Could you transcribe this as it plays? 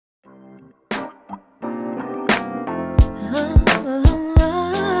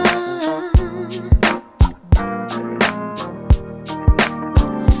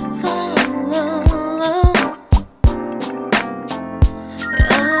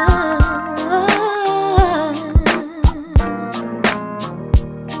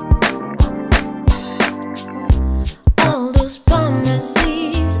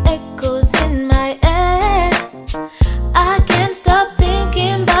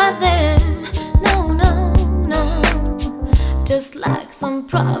just like some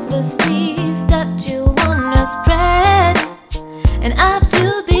prophecies that you wanna spread, and I have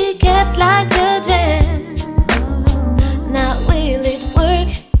to be kept like a gem. Now will it work?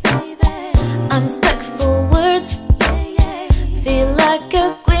 I'm stuck for words. Feel like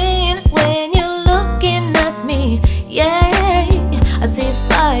a queen when you're looking at me. Yeah, I see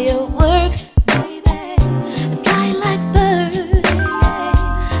fireworks fly like birds.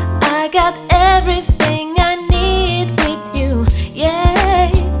 I got everything I need with you. Yeah,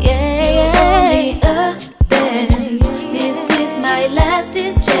 yeah, yeah. You owe me a dance. This is my last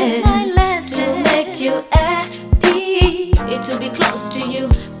chance to make you happy, to be close to you,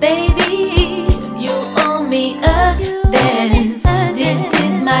 baby. You owe me a dance. This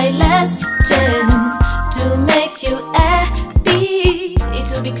is my last chance.